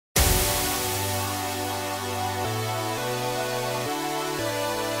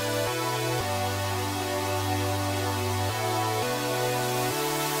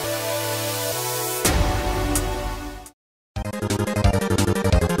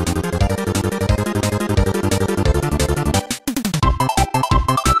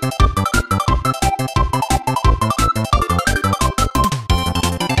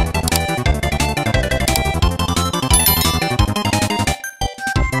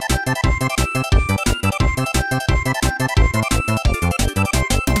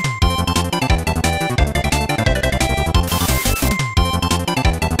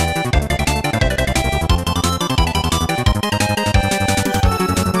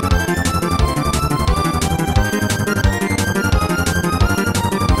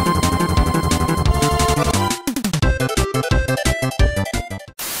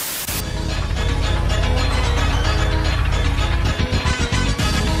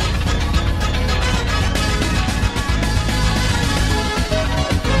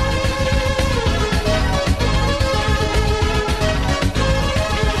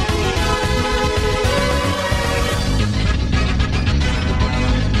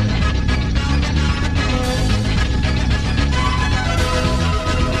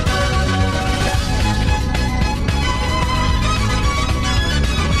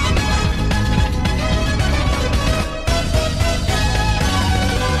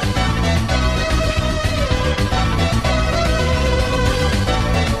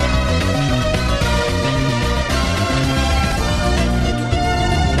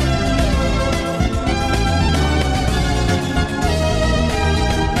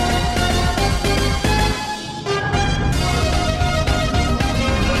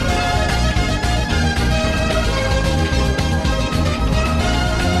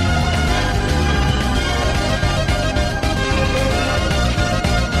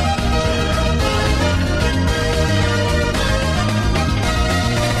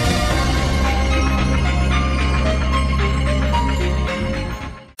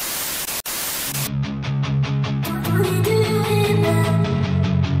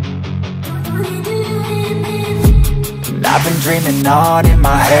I've been dreaming on in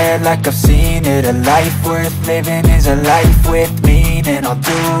my head like I've seen it. A life worth living is a life with meaning. I'll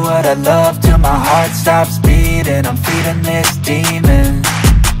do what I love till my heart stops beating. I'm feeding this demon.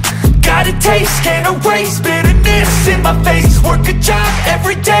 Got a taste, can't erase bitterness in my face. Work a job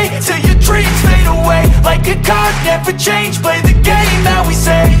every day till your dreams fade away. Like a card, never change, play the game that we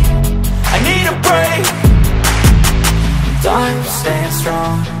say. I need a break. I'm staying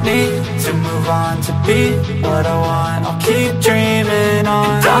strong, need to move on to be what I want. I'll keep dreaming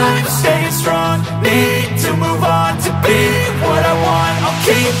on. I'm staying strong, need to move on to be what I want. I'll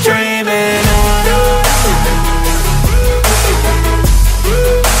keep dreaming on.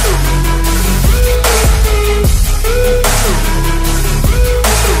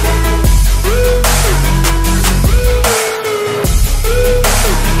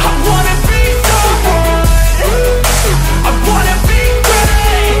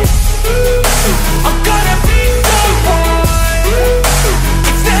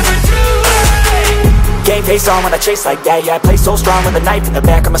 Face on when I chase like that, yeah, I play so strong with a knife in the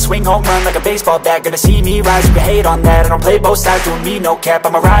back. I'ma swing home run like a baseball bat. Gonna see me rise, you can hate on that. I don't play both sides, doing me no cap.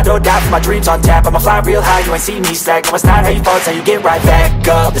 I'ma ride or die for my dreams on tap. I'ma fly real high, you ain't see me slack. No, it's not how you fall, it's how you get right back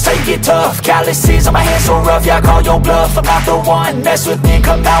up. That's how you get tough. Calluses on my hands so rough, yeah, I call your bluff. I'm not the one, mess with me and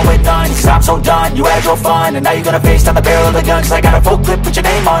come out with none. Cause I'm so done, you had your fun. And now you're gonna face down the barrel of the gun. Cause I got a full clip, put your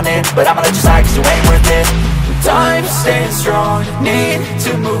name on it. But I'ma let you slide cause you ain't worth it. I'm staying strong, need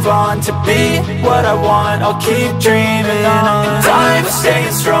to move on to be what I want. I'll keep dreaming on. I'm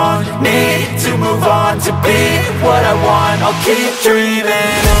staying strong, need to move on to be what I want. I'll keep dreaming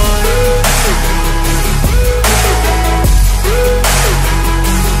on.